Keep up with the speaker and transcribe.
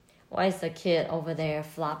Why is the kid over there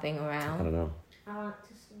flopping around? I don't know. I want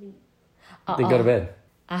to sleep. Then go to bed.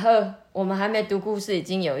 阿赫，我们还没读故事，已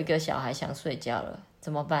经有一个小孩想睡觉了，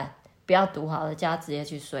怎么办？不要读好了，叫他直接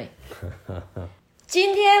去睡。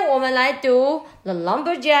今天我们来读 The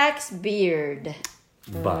Lumberjack's Beard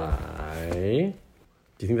by.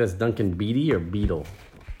 Do you think that's Duncan Beatty or Beetle?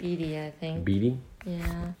 Beatty, I think. Beatty?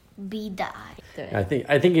 Yeah. B-die. I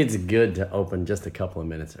think it's good to open just a couple of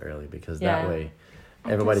minutes early because that way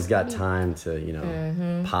everybody's got time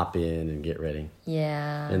to, pop in and get ready.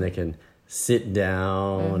 Yeah. And they can sit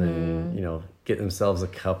down and, get themselves a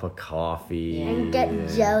cup of coffee. And get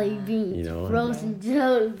jelly beans. Frozen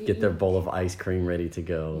jelly beans. Get their bowl of ice cream ready to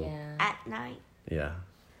go. Yeah. At night. Yeah.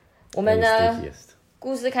 我们呢 stickiest.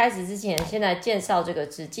 故事开始之前，先来介绍这个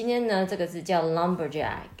字。今天呢，这个字叫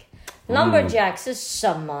Lumberjack。Lumberjack 是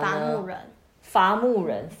什么呢？伐木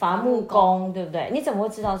人，伐木工，对不对？你怎么会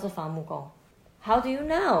知道是伐木工 ？How do you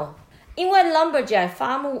know？因为 Lumberjack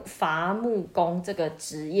伐木工这个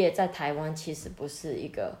职业在台湾其实不是一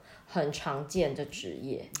个很常见的职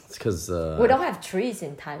业。It's because we don't have trees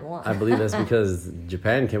in Taiwan. I believe that's because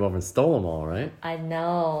Japan came over and stole them all, right? I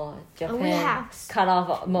know. Japan cut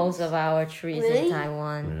off most of our trees in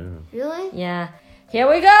Taiwan. Yeah. Really? Yeah. Here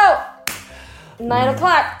we go. 9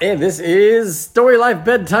 o'clock. And this is Story Life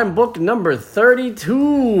Bedtime Book number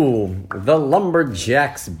 32, The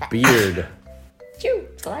Lumberjack's Beard.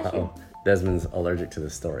 Bless you. Desmond's allergic to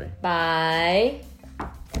this story. By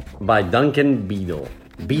Duncan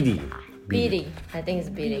Beatty. Beatty. I think it's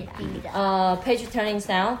Beatty. Page turning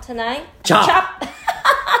sound tonight. Chop.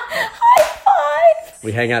 High five.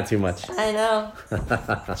 We hang out too much. I know.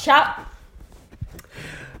 Chop.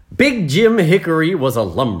 Big Jim Hickory was a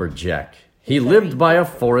lumberjack. He lived by a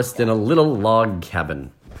forest in a little log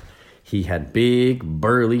cabin. He had big,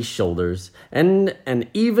 burly shoulders and an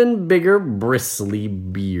even bigger, bristly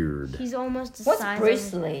beard. He's almost the What's size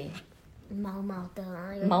bristly? 毛毛的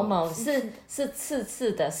啦，毛毛是刺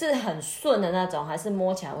刺的，是很顺的那种，还是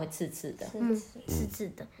摸起来会刺刺的？刺刺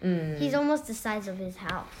的。He's almost the size of his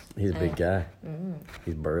house. He's a big guy.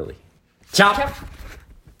 He's burly. Chop!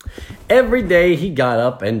 Every day he got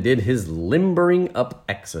up and did his limbering up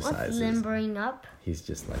exercises. What's limbering up? He's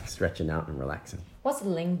just like stretching out and relaxing. What's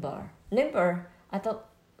limber? Limber, I thought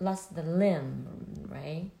that's the limb,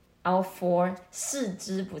 right? Our 4四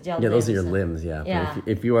肢不叫 Yeah, those are your limbs, yeah. Yeah. But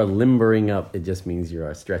if you are limbering up, it just means you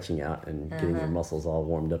are stretching out and getting your muscles all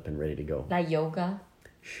warmed up and ready to go. Like yoga?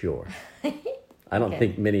 Sure. I don't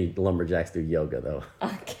think many lumberjacks do yoga, though.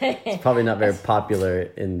 Okay. It's probably not very popular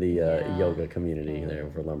in the yoga community there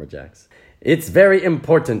for lumberjacks. It's very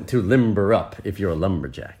important to limber up if you're a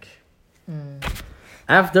lumberjack.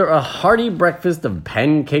 After a hearty breakfast of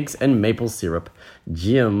pancakes and maple syrup,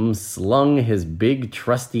 Jim slung his big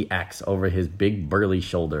trusty axe over his big burly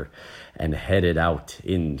shoulder and headed out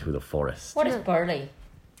into the forest. What is burly?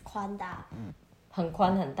 宽大。很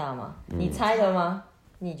宽很大吗？你猜的吗？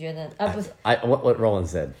你觉得？不是。What Roland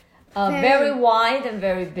said. Very wide and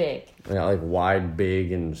very big. Yeah, like wide,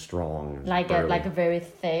 big, and strong. Like a very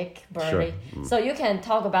thick burly. Sure. So you can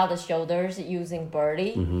talk about the shoulders using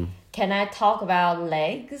burly. Can I talk about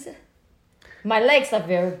legs? My legs are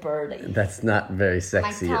very burly. That's not very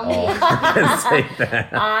sexy at tummy. all. I can say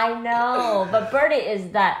that. I know, but burly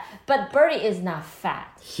is that. But burly is not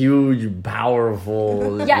fat. Huge,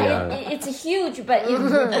 powerful. Yeah. It's huge, but it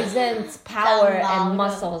represents power and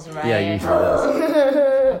muscles, right? Yeah, usually does.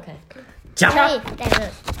 Okay. Chop! Hey,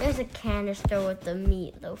 there's a canister with the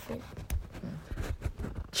meatloaf in it.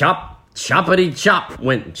 Chop, choppity chop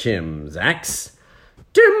went Chim's axe.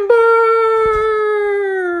 Timber!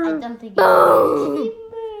 I don't think it's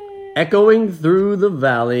Echoing through the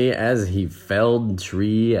valley as he felled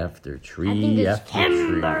tree after tree after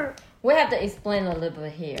tree. We have to explain a little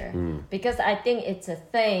bit here because I think it's a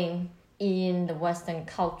thing in the Western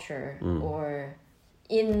culture or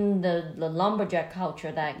in the lumberjack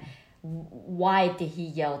culture that why did he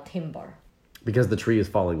yell timber? Because the tree is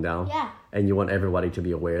falling down. Yeah. And you want everybody to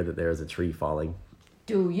be aware that there is a tree falling.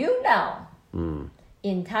 Do you know?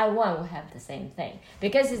 In Taiwan, we have the same thing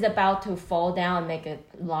because it's about to fall down and make a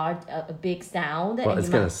big sound. Well, it's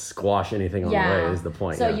going to squash anything on the way is the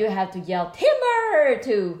point. So you have to yell timber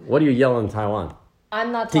to. What do you yell in Taiwan?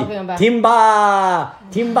 I'm not talking about. Timba!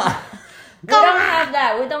 Timba! We don't have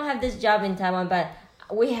that. We don't have this job in Taiwan, but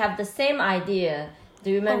we have the same idea. Do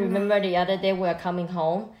you remember the other day we were coming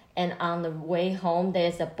home and on the way home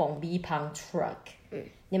there's a bong bi pang truck.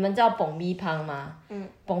 你们知道bong bi pang吗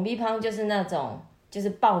？bong bi pang 就是那种就是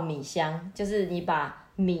爆米箱，就是你把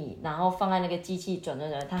米然后放在那个机器转，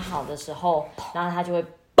它好的时候，然后它就会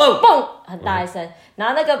蹦蹦很大一声，然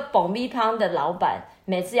后那个bong bi pang 的老板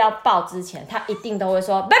每次要抱之前，他一定都会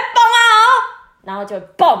说别蹦啊，然后就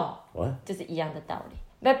蹦，就是一样的道理。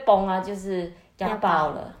别蹦啊，就是要抱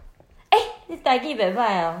了。你台语不错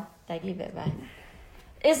哦，台语不错。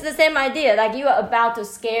It's the same idea, like you are about to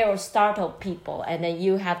scare or startle people, and then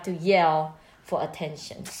you have to yell for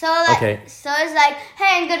attention. So it's like,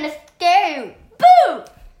 hey, I'm gonna scare you. Boo!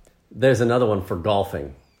 There's another one for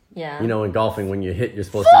golfing. Yeah. You know, in golfing, when you hit, you're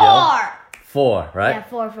supposed to yell. 4, right? Yeah,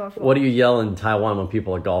 4. What do you yell in Taiwan when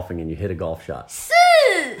people are golfing and you hit a golf shot? 4.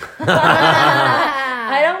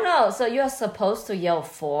 I don't know. So you're supposed to yell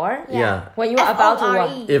 4? Yeah. When you are about to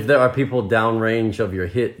F-O-R-E. If there are people downrange of your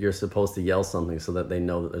hit, you're supposed to yell something so that they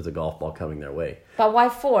know that there's a golf ball coming their way. But why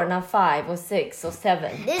 4, not 5 or 6 or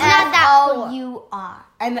 7? It's not that F-O-U-R.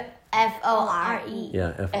 F-O-R-E.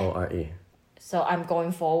 Yeah, F-O-R-E. So I'm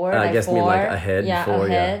going forward. I guess 4. mean like ahead. Yeah, 4,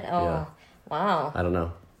 ahead. yeah. Oh, Yeah. wow. I don't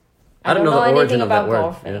know. I don't know the origin anything of that about word.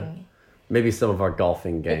 golfing. Yeah. Maybe some of our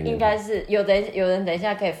golfing gang. 应该是有人等一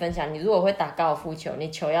下可以分享。你如果会打高尔夫球，你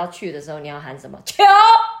球要去的时候，你要喊什么？球，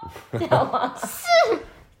知道吗？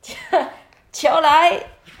是，球来。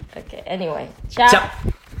Okay. Anyway, Chop.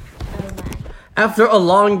 After a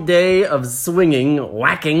long day of swinging,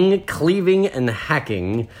 whacking, cleaving, and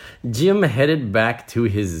hacking, Jim headed back to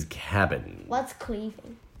his cabin. What's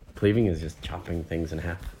cleaving? Cleaving is just chopping things in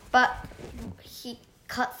half. But he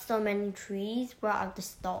cut so many trees. Where are the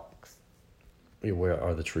stalks? Where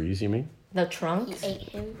are the trees, you mean? The He trunks. ate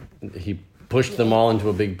him. He pushed them all into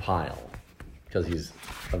a big pile because he's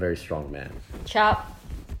a very strong man. Chop.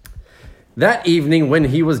 That evening, when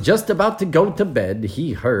he was just about to go to bed,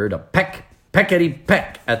 he heard a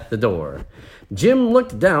peckety-peck at the door. Jim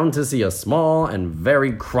looked down to see a small and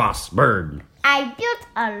very cross bird. I built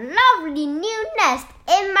a lovely new nest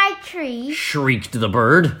in my tree. Shrieked the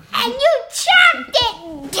bird. And you chopped it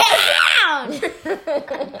down!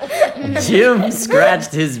 Jim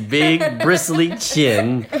scratched his big, bristly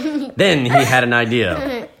chin. Then he had an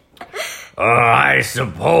idea. I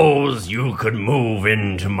suppose you could move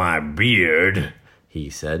into my beard, he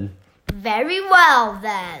said. Very well,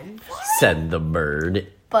 then. Said the bird.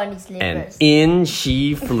 Bunny And slippers. in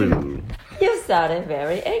she flew. You sounded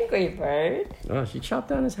very angry, bird. Oh, she chopped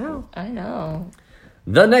down his house. I know.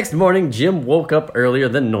 The next morning, Jim woke up earlier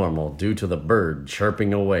than normal due to the bird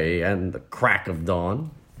chirping away and the crack of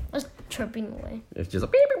dawn. What's chirping away? It's just a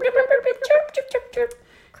beep, beep, beep, beep, beep, beep, chirp, chirp, chirp, chirp.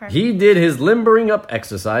 He did his limbering up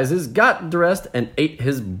exercises, got dressed, and ate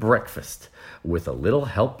his breakfast with a little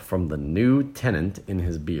help from the new tenant in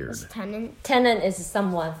his beard. Tenant. Tenant is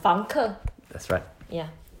someone. 房客. That's right. Yeah.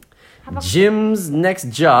 Jim's next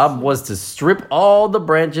job was to strip all the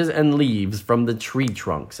branches and leaves from the tree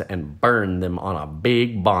trunks and burn them on a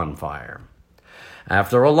big bonfire.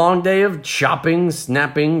 After a long day of chopping,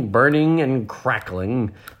 snapping, burning, and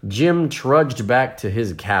crackling, Jim trudged back to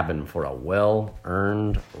his cabin for a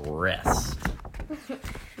well-earned rest.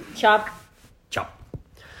 Chop. Chop.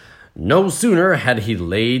 No sooner had he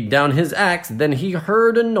laid down his axe than he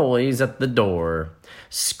heard a noise at the door.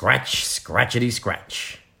 Scratch, scratchety,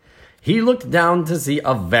 scratch. He looked down to see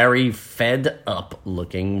a very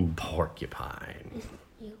fed-up-looking porcupine.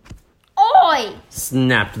 Oi!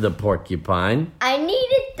 Snapped the porcupine. I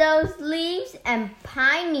needed those leaves and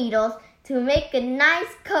pine needles to make a nice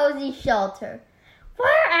cozy shelter.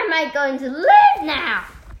 Where am I going to live now?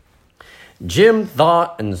 Jim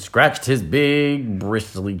thought and scratched his big,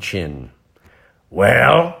 bristly chin.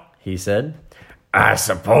 Well, he said, I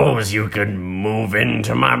suppose you could move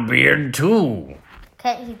into my beard too.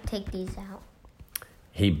 Can't you take these out?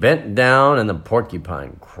 He bent down and the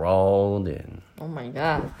porcupine crawled in. Oh my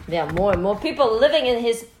god. There are more and more people living in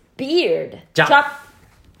his beard. Chop.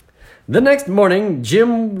 The next morning,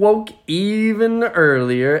 Jim woke even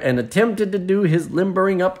earlier and attempted to do his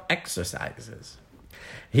limbering up exercises.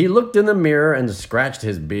 He looked in the mirror and scratched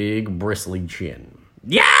his big, bristly chin.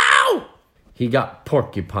 Yow! He got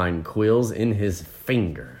porcupine quills in his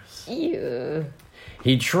fingers. Ew.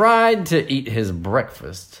 He tried to eat his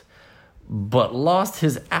breakfast, but lost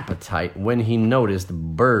his appetite when he noticed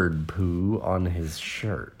bird poo on his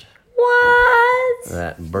shirt. What?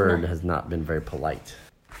 That bird has not been very polite.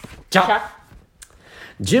 Chop! Chop.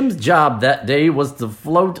 Jim's job that day was to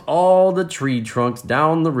float all the tree trunks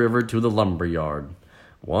down the river to the lumberyard.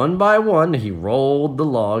 One by one, he rolled the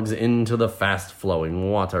logs into the fast-flowing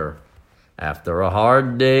water. After a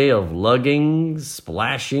hard day of lugging,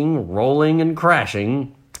 splashing, rolling, and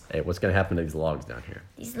crashing... Hey, what's going to happen to these logs down here?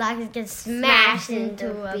 These logs get smashed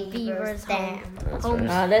into a beaver's dam.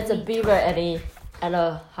 That's a beaver at a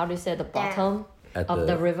how do you say, the bottom of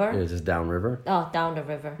the river? Yeah, just downriver. Oh, down the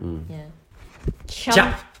river. Yeah.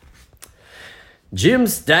 Chop! Jim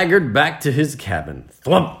staggered back to his cabin.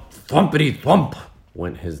 Thwump, thwumpity thwump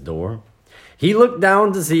went his door. He looked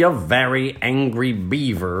down to see a very angry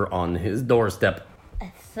beaver on his doorstep.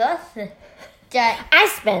 I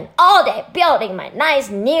spent all day building my nice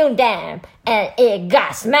new dam, and it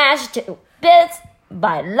got smashed to bits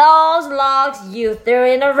by those logs you threw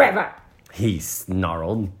in the river. He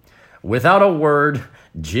snarled. Without a word,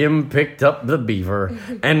 Jim picked up the beaver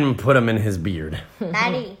and put him in his beard.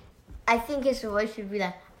 Daddy, I think his voice should be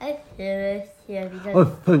like, I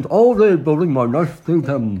spent all day building my nice new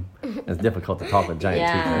dam. It's difficult to talk with giant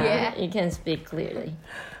teeth. Right? Yeah, you can speak clearly.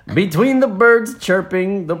 Between the birds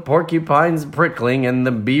chirping, the porcupines prickling, and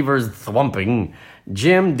the beavers thwumping,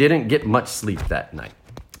 Jim didn't get much sleep that night.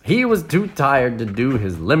 He was too tired to do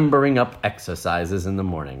his limbering up exercises in the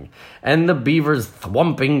morning, and the beaver's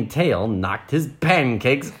thwumping tail knocked his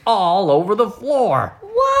pancakes all over the floor.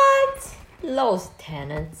 What? Those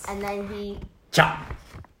tenants. And then he... Chop!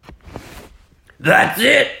 That's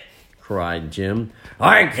it! Cried Jim.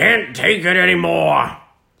 I can't take it anymore.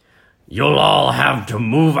 You'll all have to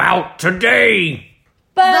move out today,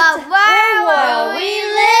 But where will we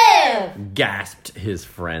live? gasped his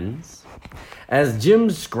friends. As Jim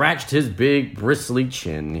scratched his big bristly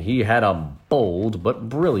chin, he had a bold but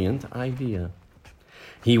brilliant idea.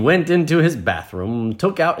 He went into his bathroom,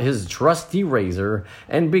 took out his trusty razor,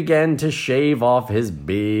 and began to shave off his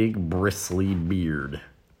big bristly beard.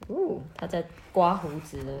 Ooh, 他在刮胡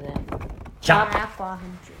子，对不对？ Chop! 他刮很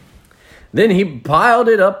久。 Then he piled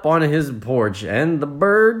it up on his porch, and the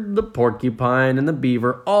bird, the porcupine, and the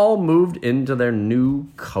beaver all moved into their new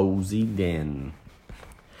cozy den.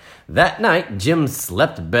 That night, Jim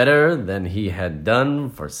slept better than he had done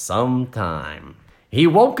for some time. He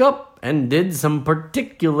woke up and did some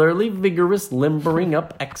particularly vigorous limbering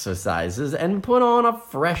up exercises and put on a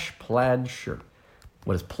fresh plaid shirt.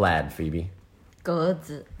 What is plaid, Phoebe? 格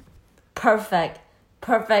子 perfect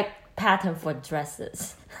pattern for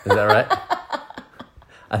dresses. Is that right?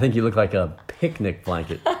 I think you look like a picnic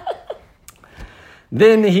blanket.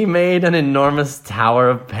 Then he made an enormous tower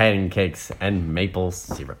of pancakes and maple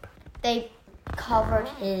syrup. They covered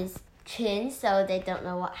his chin so they don't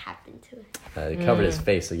know what happened to it. It covered his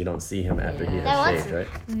face so you don't see him after he That has was shaved, right?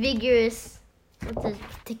 vigorous. What does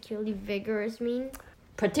particularly vigorous mean?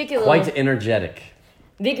 Particularly Quite energetic.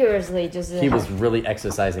 vigorously, just He was really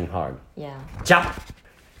exercising hard. yeah. Chop!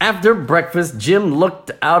 After breakfast, Jim looked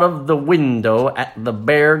out of the window at the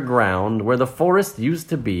bare ground where the forest used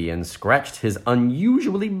to be and scratched his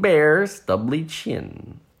unusually bare, stubbly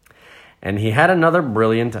chin. And he had another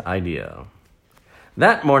brilliant idea.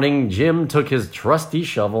 That morning, Jim took his trusty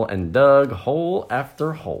shovel and dug hole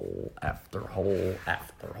after hole, after hole,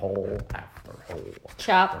 after hole, after hole,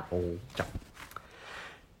 Chop. after hole, chop.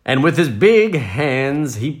 And with his big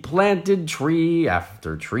hands, he planted tree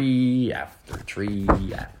after tree after tree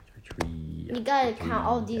after tree. You gotta count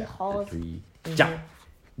all these holes. Tree. Chop.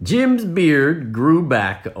 Jim's beard grew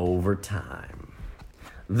back over time.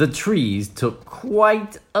 The trees took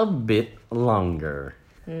quite a bit longer.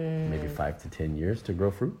 Maybe 5 to 10 years to grow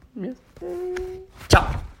fruit. Yes.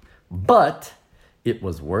 Chop. But it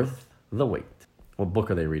was worth the wait. What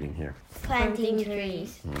book are they reading here? Planting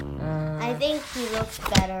trees. I think he looks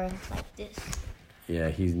better like this. Yeah,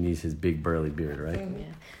 he needs his big burly beard, right? Yeah.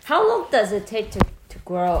 How long does it take to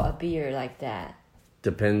grow a beard like that?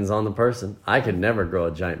 Depends on the person. I could never grow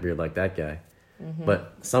a giant beard like that guy.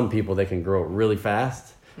 But some people, they can grow it really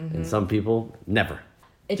fast. And some people, never.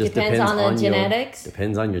 It Just depends on the genetics?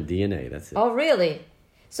 Depends on your DNA, that's it. Oh, really?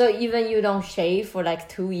 So even you don't shave for like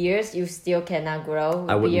 2 years, you still cannot grow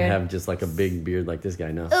a I wouldn't beard? have just like a big beard like this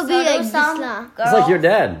guy, no. It'll be like this now. It's like your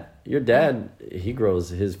dad. Your dad, he grows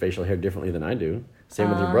his facial hair differently than I do. Same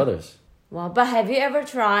with your brothers. Well, but have you ever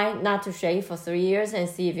tried not to shave for 3 years and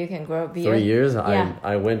see if you can grow a beard? 3 years? Yeah.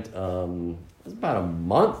 I went, it was about a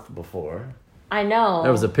month before. I know.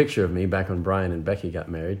 There was a picture of me back when Brian and Becky got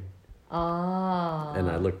married. Oh. And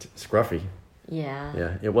I looked scruffy. Yeah.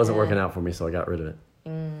 Yeah, it wasn't working out for me, so I got rid of it.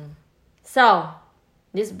 So,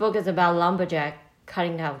 this book is about Lumberjack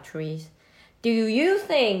cutting down trees. Do you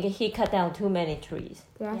think he cut down too many trees?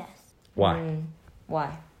 Yes. Why?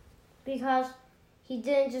 Why? Because he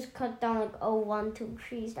didn't just cut down like 2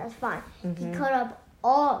 trees. That's fine. He cut up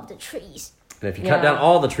all of the trees. And if you cut down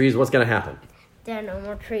all the trees, what's going to happen? There are no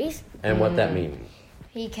more trees. And what that means?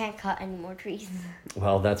 He can't cut any more trees.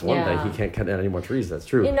 Well, that's one thing. He can't cut down any more trees. That's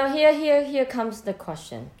true. You know, here comes the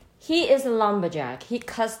question. He is a lumberjack. He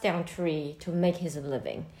cuts down tree to make his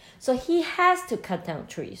living. So he has to cut down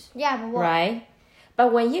trees. Yeah, but what? Right?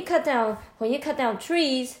 But when you cut down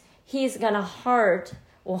trees, he's gonna hurt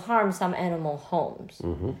or harm some animal homes.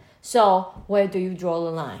 So where do you draw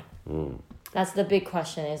the line? That's the big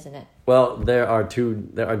question, isn't it? Well, there are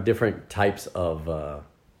different types of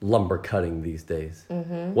lumber cutting these days.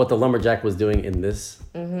 What the lumberjack was doing in this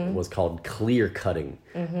was called clear cutting.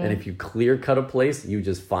 And if you clear cut a place, you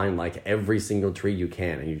just find like every single tree you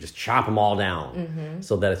can and you just chop them all down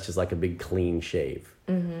so that it's just like a big clean shave.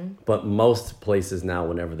 But most places now,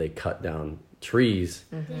 whenever they cut down trees,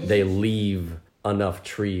 they leave enough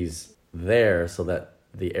trees there so that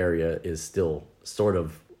the area is still sort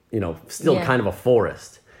of, kind of a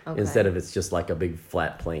forest. Instead of it's just like a big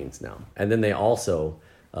flat plains now. And then they also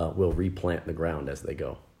will replant the ground as they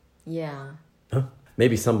go. Yeah.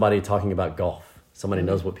 Maybe somebody talking about golf. Somebody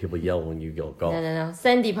knows what people yell when you go golf. No.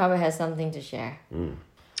 Sandy probably has something to share.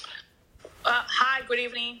 Hi, good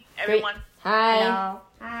evening, everyone. Hi. Hello.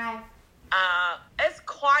 Hi. It's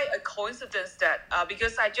quite a coincidence that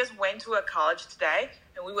because I just went to a college today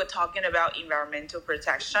and we were talking about environmental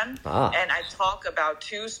protection. And I talk about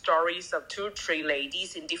 2 stories of 2 tree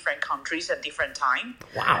ladies in different countries at different time.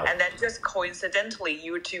 Wow. And then just coincidentally,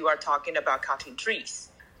 you 2 are talking about cutting trees.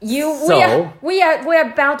 We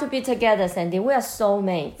are bound to be together, Sandy. We are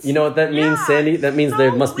soulmates. You know what that means, Sandy? That means so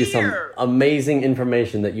there must be some weird. amazing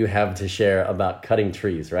information that you have to share about cutting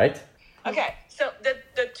trees, right? Okay, so the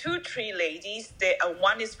 2 tree ladies,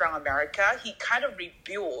 one is from America. He kind of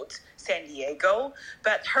rebuilt San Diego,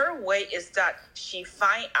 but her way is that she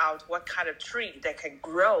find out what kind of tree that can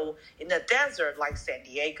grow in the desert like San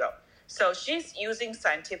Diego. So she's using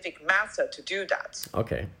scientific method to do that.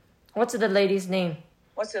 Okay. What's the lady's name?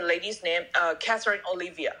 What's the lady's name? Catherine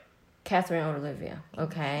Olivia. Catherine Olivia.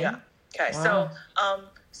 Okay. Yeah. Okay. Wow.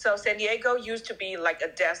 So San Diego used to be like a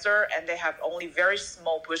desert, and they have only very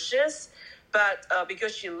small bushes. But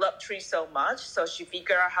because she loved trees so much, so she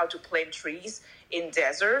figured out how to plant trees in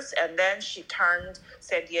deserts, and then she turned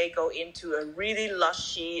San Diego into a really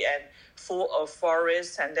lushy and full of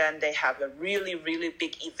forests, and then they have a really, really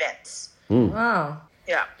big events. Wow.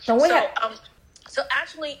 Yeah. So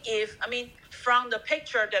actually, from the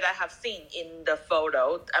picture that I have seen in the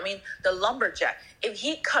photo, the lumberjack, if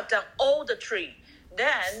he cut down all the tree,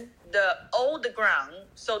 then the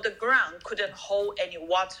ground couldn't hold any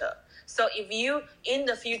water. So if you, in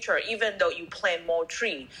the future, even though you plant more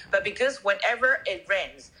tree, but because whenever it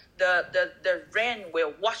rains, the rain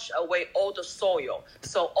will wash away all the soil.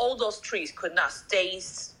 So all those trees could not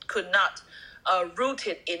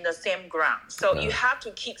rooted in the same ground. So you have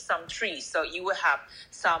to keep some trees. So you will have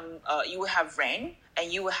you will have rain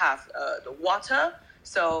and you will have the water.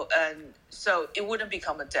 So it wouldn't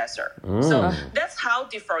become a desert. So that's how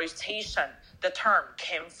deforestation, the term,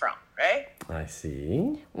 came from, right? I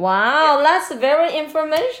see. Wow, that's very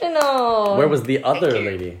informational. Where was the other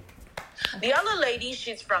lady? The other lady,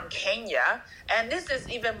 she's from Kenya, and this is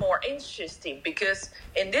even more interesting because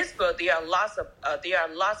in this book there are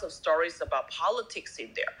lots of stories about politics in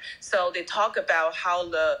there. So they talk about how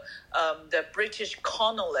the British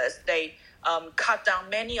colonists, they cut down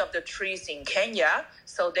many of the trees in Kenya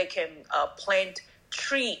so they can plant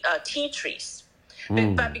tea trees.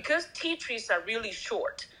 But because tea trees are really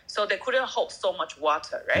short, so they couldn't hold so much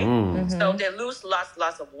water, right? So they lose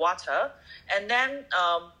lots of water, and then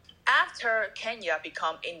after Kenya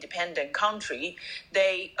become independent country,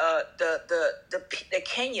 the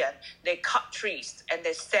Kenyan, they cut trees and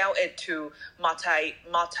they sell it to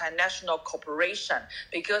multinational corporation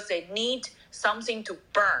because they need something to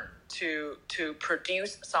burn to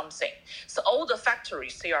produce something. So all the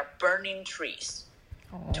factories, they are burning trees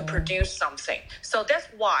to produce something. So that's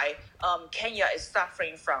why Kenya is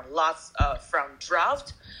suffering from from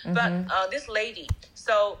drought. But this lady,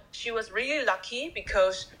 so she was really lucky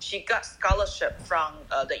because she got scholarship from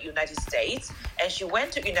the United States, and she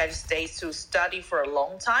went to United States to study for a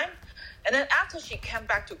long time. And then after she came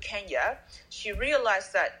back to Kenya, she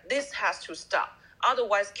realized that this has to stop.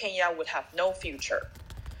 Otherwise, Kenya would have no future.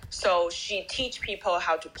 So she teach people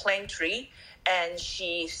how to plant tree, and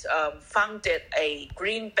she founded a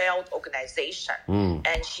green belt organization,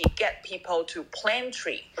 and she get people to plant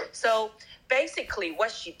tree. So basically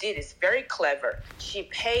what she did is very clever. She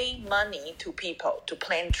paid money to people to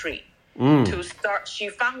plant tree. To start, she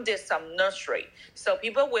founded some nursery, so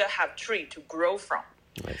people will have tree to grow from.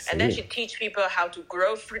 And then she teach people how to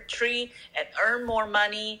grow tree and earn more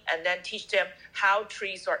money, and then teach them how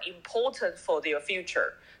trees are important for their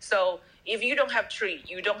future. So if you don't have tree,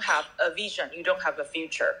 you don't have a vision, you don't have a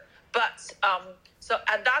future. But so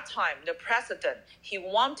at that time, the president, he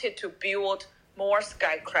wanted to build more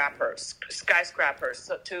skyscrapers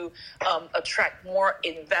so to attract more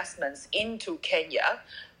investments into Kenya.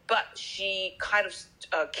 but she kind of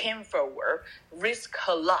came forward, risked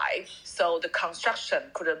her life, so the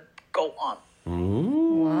construction couldn't go on.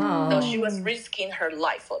 Wow. So she was risking her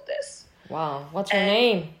life for this. Wow. What's her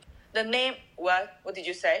name? The name, what did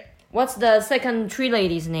you say? What's the second tree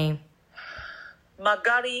lady's name?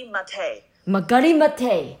 Margari Mate. Margari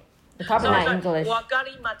Mate. Probably not Sorry, English.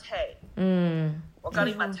 Margari Mate.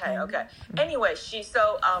 Margari Mate. Okay. Anyway, she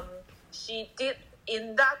did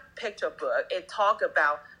in that picture book. It talked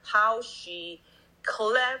about how she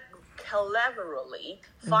cleverly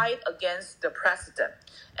fight against the president,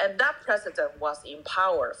 and that president was in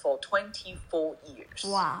power for 24 years.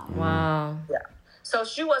 Wow. Yeah. So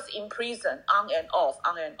she was in prison on and off,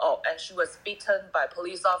 and she was beaten by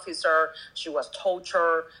police officer. She was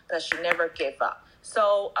tortured, but she never gave up.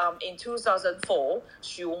 So in 2004,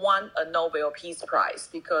 she won a Nobel Peace Prize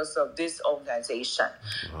because of this organization.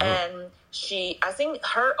 And I think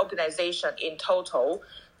her organization in total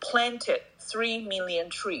planted 3 million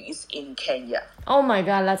trees in Kenya. Oh my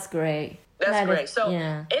God, that's great. That's great. Is, so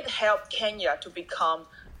yeah. it helped Kenya to become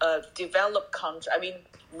a developed country. I mean,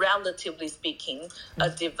 relatively speaking, a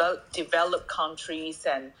developed countries.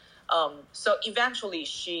 And so eventually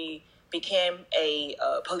she became a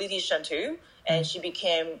politician too. And she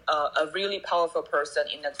became a really powerful person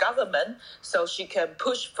in the government, so she can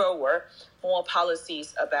push forward more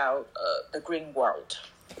policies about the green world.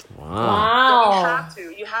 Wow. So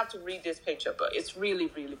you have to read this picture book. It's really,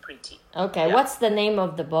 really pretty. Okay, yeah. What's the name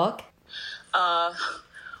of the book?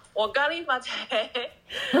 Margari Mate,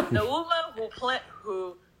 the woman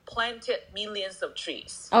who planted millions of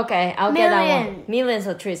trees. Okay, I'll get that one. Millions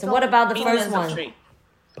of trees. So what about the first one?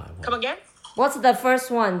 Come again? What's the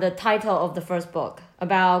first one, the title of the first book?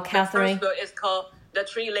 About Catherine? The first book is called The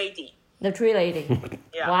Tree Lady. The Tree Lady.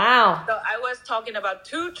 Yeah. Wow. So I was talking about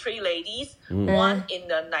 2 tree ladies, one in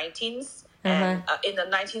the 19th and in the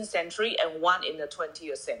 19th century and one in the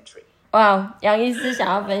 20th century. Wow, 杨医师想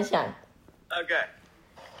要分享。Okay.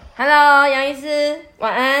 Hello， 杨医师，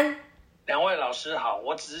晚安。两位老师好，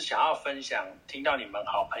我只是想要分享，听到你们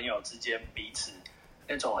好朋友之间彼此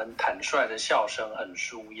那种很坦率的笑声，很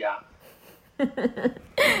舒压。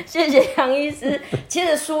谢谢杨医师。其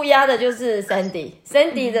实舒压的就是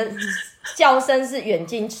Sandy 的叫声是远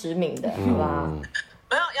近驰名的，好不好？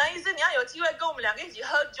没有，杨医师，你要有机会跟我们2个一起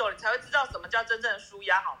喝酒，你才会知道什么叫真正的舒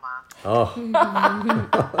压，好吗？哦，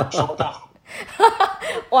收到。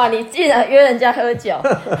哇，你记得约人家喝酒。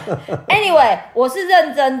Anyway， 我是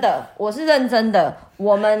认真的。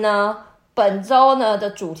我们呢，本周呢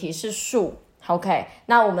的主题是树。OK，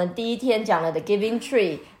 那我们第一天讲了 The Giving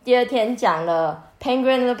Tree， 第二天讲了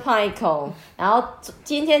Penguin the Pinecone， 然后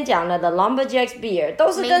今天讲了 The Lumberjack's Beer，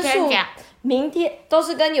 都是跟树，明天都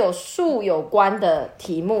是跟有树有关的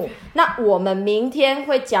题目。那我们明天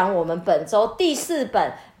会讲我们本周第4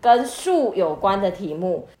本跟树有关的题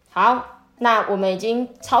目。好，那我们已经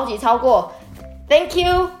超过。Thank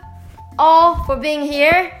you all for being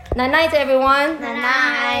here. Night night, everyone.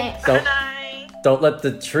 Night. Don't let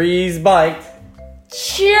the trees bite.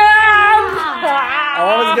 Jump!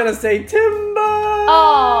 I was gonna say timber.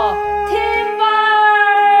 Oh.